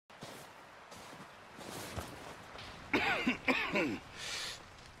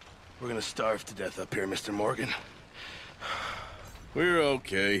We're gonna starve to death up here, Mr. Morgan. We're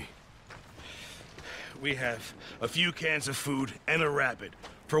okay. We have a few cans of food and a rabbit.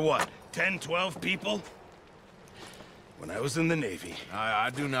 For what, 10, 12 people? When I was in the Navy...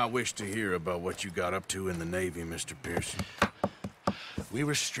 I do not wish to hear about what you got up to in the Navy, Mr. Pearson. We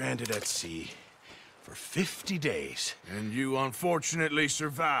were stranded at sea for 50 days. And you unfortunately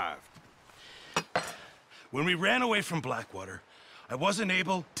survived. When we ran away from Blackwater, I wasn't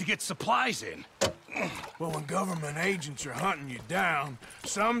able to get supplies in. Well, when government agents are hunting you down,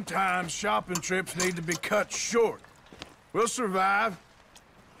 sometimes shopping trips need to be cut short. We'll survive.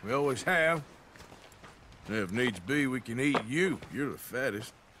 We always have. If needs be, we can eat you. You're the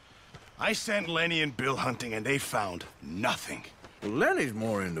fattest. I sent Lenny and Bill hunting, and they found nothing. Well, Lenny's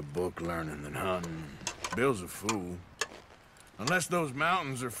more into book learning than hunting. Bill's a fool. Unless those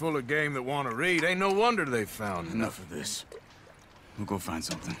mountains are full of game that want to read, ain't no wonder they found Enough of this. We'll go find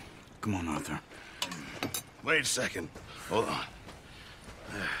something. Come on, Arthur. Wait a second. Hold on.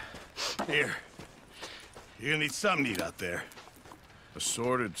 Here. You're gonna need something to eat out there.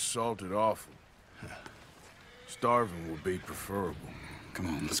 Assorted, salted offal. Starving would be preferable. Come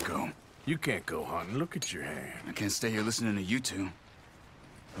on, let's go. You can't go hunting. Look at your hand. I can't stay here listening to you two.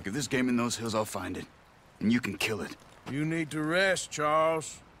 Look, if there's game in those hills, I'll find it. And you can kill it. You need to rest,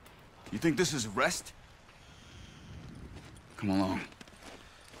 Charles. You think this is rest? Come along.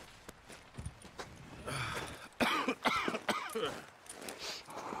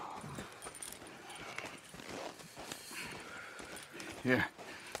 Here,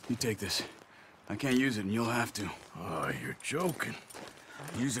 you take this. I can't use it, and you'll have to. Oh, you're joking.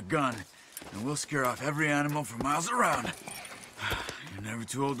 Use a gun, and we'll scare off every animal for miles around. You're never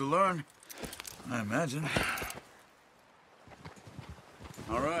too old to learn, I imagine.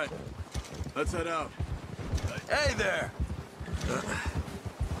 All right, let's head out. Hey there!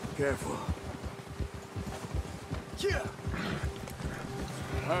 Careful. Yeah.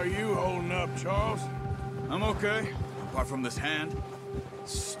 How are you holding up, Charles? I'm okay, apart from this hand.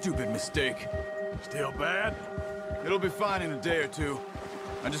 Stupid mistake. Still bad? It'll be fine in a day or two.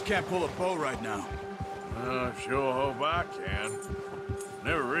 I just can't pull a bow right now. Sure hope I can.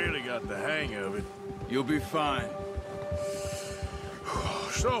 Never really got the hang of it. You'll be fine.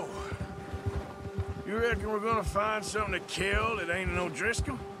 So, you reckon we're gonna find something to kill that ain't no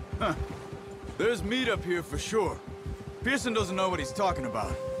Driscoll? Huh. There's meat up here for sure. Pearson doesn't know what he's talking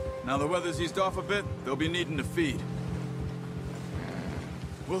about. Now the weather's eased off a bit, they'll be needing to feed.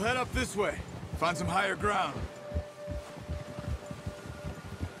 We'll head up this way. Find some higher ground.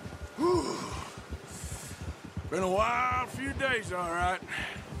 Whew. Been a wild few days, all right.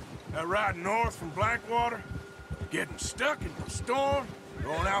 That ride north from Blackwater, getting stuck in the storm,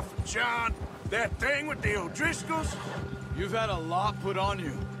 going out for John, that thing with the O'Driscolls. You've had a lot put on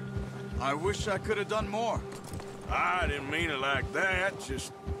you. I wish I could have done more. I didn't mean it like that,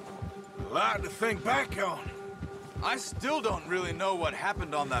 just a lot to think back on. I still don't really know what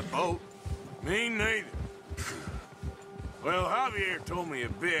happened on that boat. Me neither. Well, Javier told me a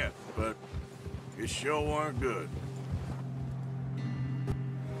bit, but it sure weren't good.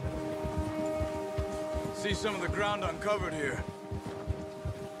 See some of the ground uncovered here.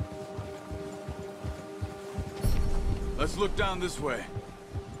 Let's look down this way.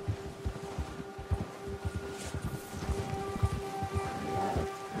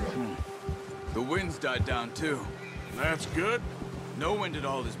 The wind's died down too. That's good. No wind at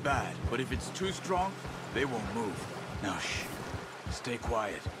all is bad, but if it's too strong, they won't move. Now shh, stay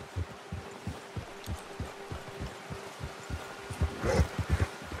quiet.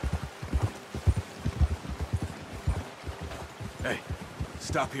 Hey,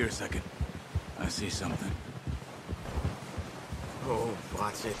 stop here a second. I see something. Oh,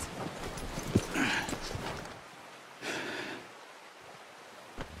 watch it.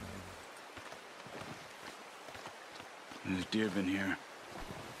 There's deer been here.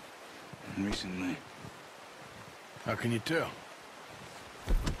 Recently. How can you tell?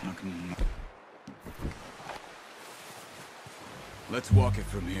 How can... Let's walk it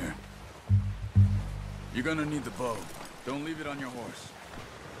from here. You're gonna need the bow. Don't leave it on your horse.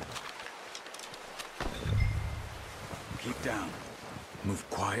 Keep down. Move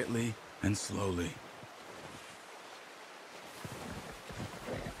quietly and slowly.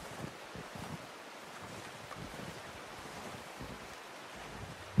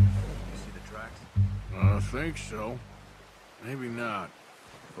 You see the tracks? I think so. Maybe not.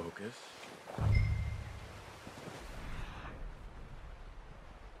 Focus.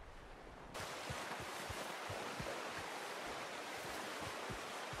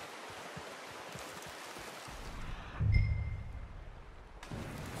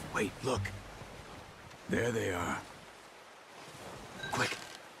 Wait, look. There they are. Quick,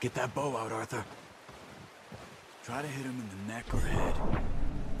 get that bow out, Arthur. Try to hit him in the neck or head.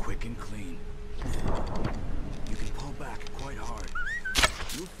 Quick and clean. You can pull back quite hard.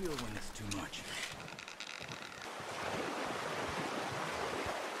 You'll feel when it's too much.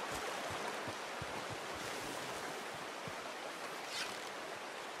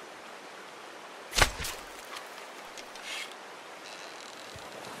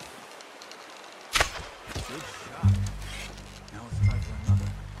 Good shot. Now let's try for another.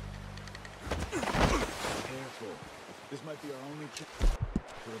 Careful. This might be our only chance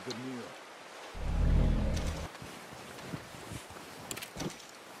for a good meal.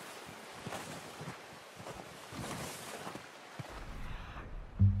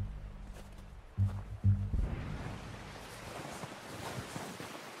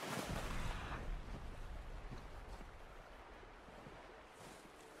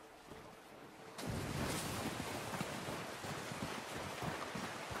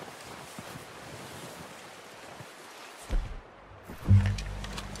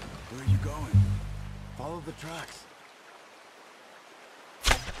 Where are you going? Follow the tracks.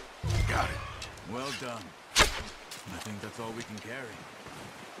 Got it. Well done. I think that's all we can carry.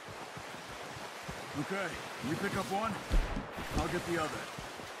 Okay, you pick up one, I'll get the other.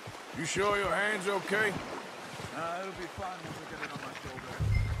 You sure your hand's okay? It'll be fine once I get it on my shoulder.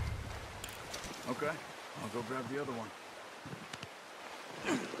 Okay, I'll go grab the other one.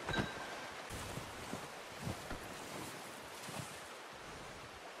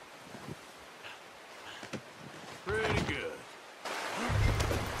 Pretty good.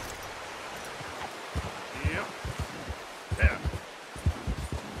 Yep. Yeah.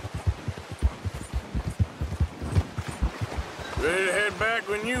 Ready to head back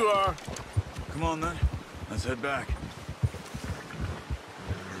when you are. Come on then, let's head back.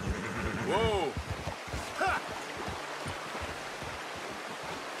 Whoa! Ha!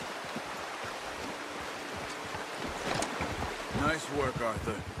 Nice work,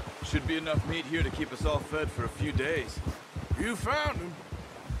 Arthur. Should be enough meat here to keep us all fed for a few days. You found him.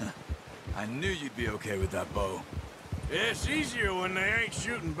 I knew you'd be okay with that bow. It's easier when they ain't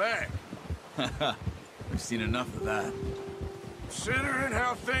shooting back. We've seen enough of that. Considering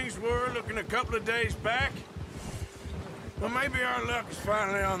how things were looking a couple of days back, well, maybe our luck is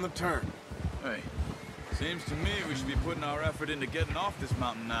finally on the turn. Hey, seems to me we should be putting our effort into getting off this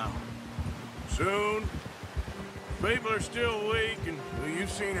mountain now. Soon. People are still weak, and well,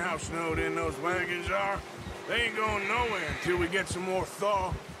 you've seen how snowed in those wagons are. They ain't going nowhere until we get some more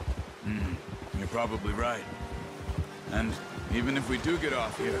thaw. You're probably right. And even if we do get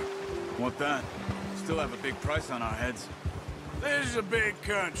off here, what then? Still have a big price on our heads. This is a big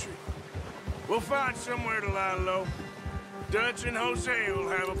country. We'll find somewhere to lie low. Dutch and Jose will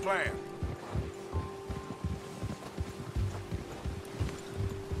have a plan.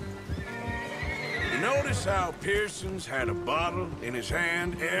 Notice how Pearson's had a bottle in his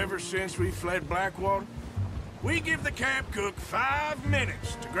hand ever since we fled Blackwater? We give the camp cook 5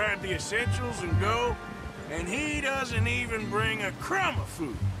 minutes to grab the essentials and go, and he doesn't even bring a crumb of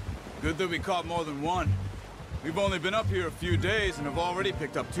food. Good that we caught more than one. We've only been up here a few days and have already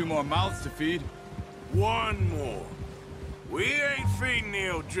picked up 2 more mouths to feed. 1 more. We ain't feeding the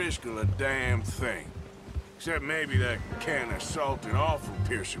O'Driscoll a damn thing. Except maybe that can of salted offal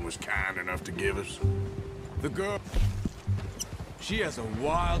Pearson was kind enough to give us. The girl... She has a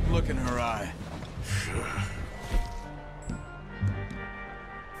wild look in her eye.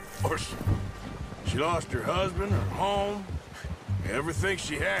 Of course, she lost her husband, her home, everything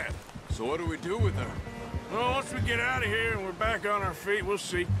she had. So what do we do with her? Well, once we get out of here and we're back on our feet, we'll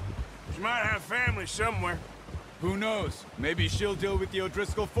see. She might have family somewhere. Who knows? Maybe she'll deal with the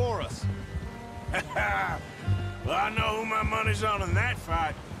O'Driscoll for us. Well, I know who my money's on in that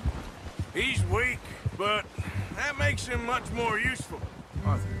fight. He's weak, but that makes him much more useful.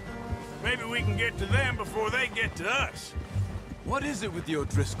 Arthur. Maybe we can get to them before they get to us. What is it with the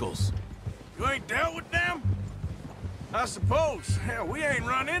O'Driscolls? You ain't dealt with them? I suppose. Hell, we ain't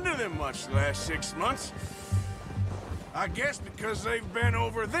run into them much the last 6 months. I guess because they've been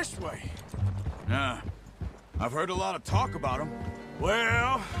over this way. Yeah. I've heard a lot of talk about them.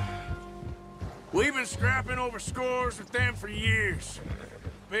 Well, we've been scrapping over scores with them for years.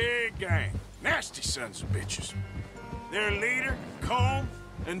 Big gang. Nasty sons of bitches. Their leader, Colm,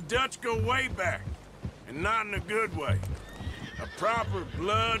 and Dutch go way back. And not in a good way. A proper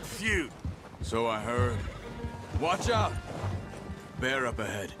blood feud. So I heard. Watch out! Bear up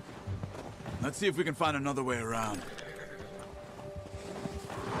ahead. Let's see if we can find another way around.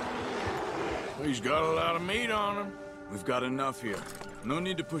 He's got a lot of meat on him. We've got enough here. No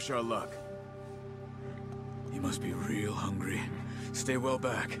need to push our luck. You must be real hungry. Stay well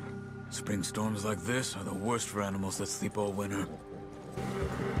back. Spring storms like this are the worst for animals that sleep all winter.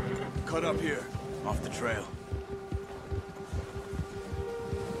 Cut up here, off the trail.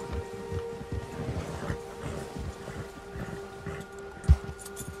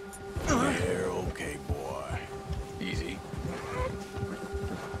 There, okay, boy. Easy.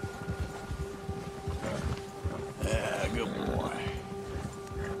 Yeah, good boy.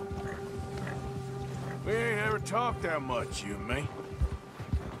 We ain't ever talked that much, you and me.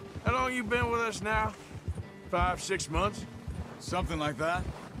 How long you been with us now? 5, 6 months? Something like that?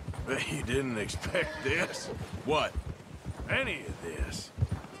 Bet you didn't expect this. What? Any of this.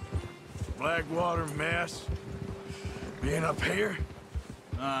 Blackwater mess. Being up here?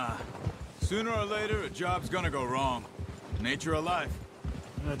 Sooner or later, a job's gonna go wrong. Nature of life.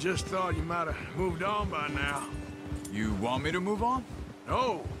 I just thought you might have moved on by now. You want me to move on?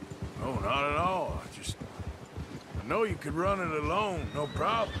 No. No, not at all. I know you could run it alone, no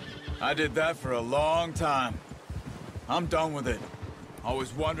problem. I did that for a long time. I'm done with it.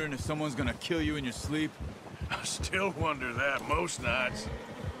 Always wondering if someone's gonna kill you in your sleep. I still wonder that most nights.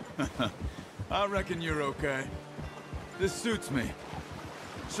 I reckon you're okay. This suits me.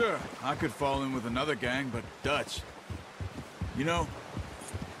 Sure, I could fall in with another gang, but Dutch... You know,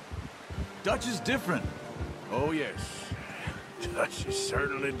 Dutch is different. Oh, yes. Dutch is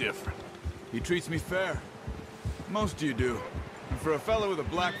certainly different. He treats me fair. Most of you do. And for a fellow with a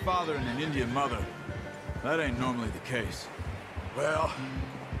black father and an Indian mother, that ain't normally the case. Well,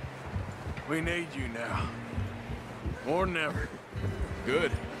 we need you now. More than ever.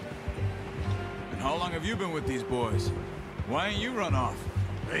 Good. And how long have you been with these boys? Why ain't you run off?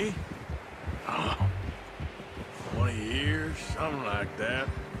 Me? Oh, 20 years, something like that.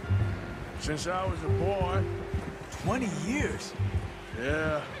 Since I was a boy. 20 years?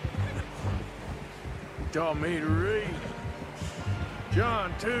 Yeah. He taught me to read.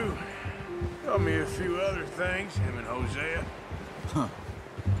 John, too. Taught me a few other things, him and Hosea. Huh.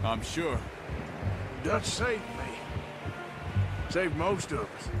 I'm sure. Dutch saved me. Saved most of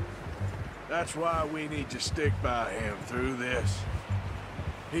us. That's why we need to stick by him through this.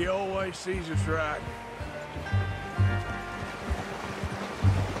 He always sees us right.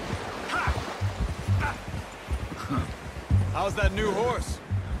 How's that new horse?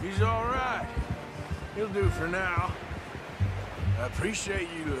 He's all right. He'll do for now. I appreciate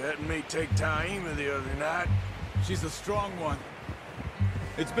you letting me take Taima the other night. She's a strong one.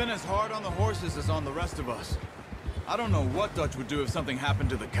 It's been as hard on the horses as on the rest of us. I don't know what Dutch would do if something happened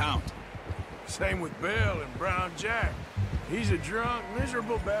to the Count. Same with Bill and Brown Jack. He's a drunk,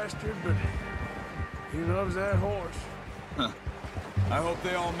 miserable bastard, but he loves that horse. Huh. I hope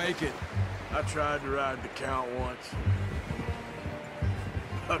they all make it. I tried to ride the Count once.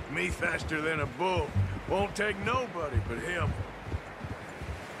 Bucked me faster than a bull. Won't take nobody but him.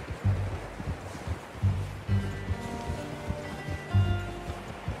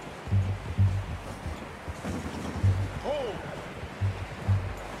 Oh!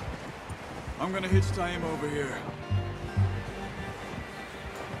 I'm gonna hitch Taima over here.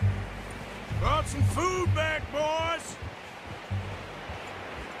 Brought some food back, boys!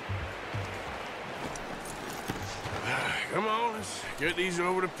 Come on, let's get these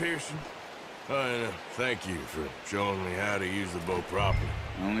over to Pearson. And thank you for showing me how to use the bow properly.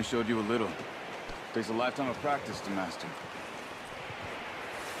 I only showed you a little. Takes a lifetime of practice to master.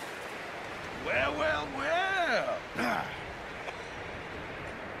 Well, well, well.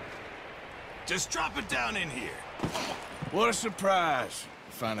 Just drop it down in here. What a surprise.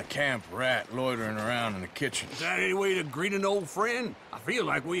 Find a camp rat loitering around in the kitchen. Is that any way to greet an old friend? I feel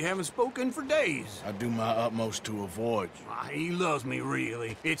like we haven't spoken for days. I do my utmost to avoid you. He loves me,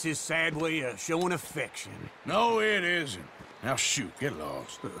 really. It's his sad way of showing affection. No, it isn't. Now shoot, get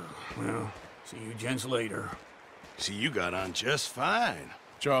lost. Well, see you gents later. See, you got on just fine.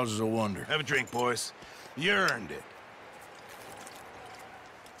 Charles is a wonder. Have a drink, boys. You earned it.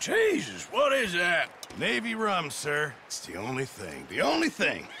 Jesus, what is that? Navy rum, sir. It's the only thing. The only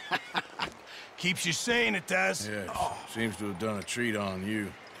thing. Keeps you sane, it does. Yes, seems to have done a treat on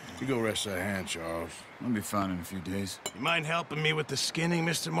you. You go rest that hand, Charles. I'll be fine in a few days. You mind helping me with the skinning,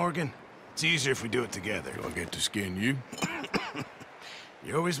 Mr. Morgan? It's easier if we do it together. Do I get to skin you?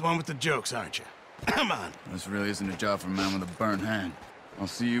 You're always one with the jokes, aren't you? Come on. This really isn't a job for a man with a burnt hand. I'll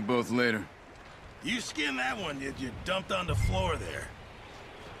see you both later. You skinned that one you dumped on the floor there.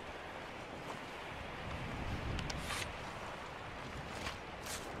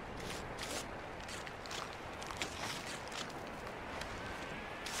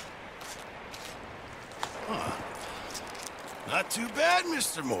 Not too bad,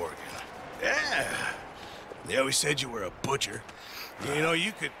 Mr. Morgan. Yeah. They always said you were a butcher. You know,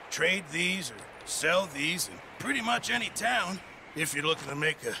 you could trade these or sell these in pretty much any town. If you're looking to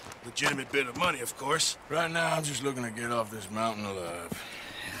make a legitimate bit of money, of course. Right now, I'm just looking to get off this mountain alive.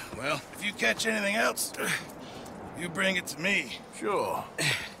 Well, if you catch anything else, you bring it to me. Sure.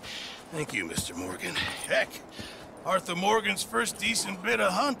 Thank you, Mr. Morgan. Heck, Arthur Morgan's first decent bit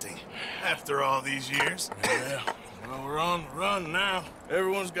of hunting after all these years. Yeah, well, we're on the run now.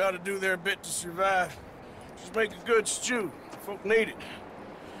 Everyone's got to do their bit to survive. Just make a good stew. Folk need it.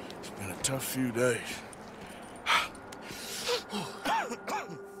 It's been a tough few days.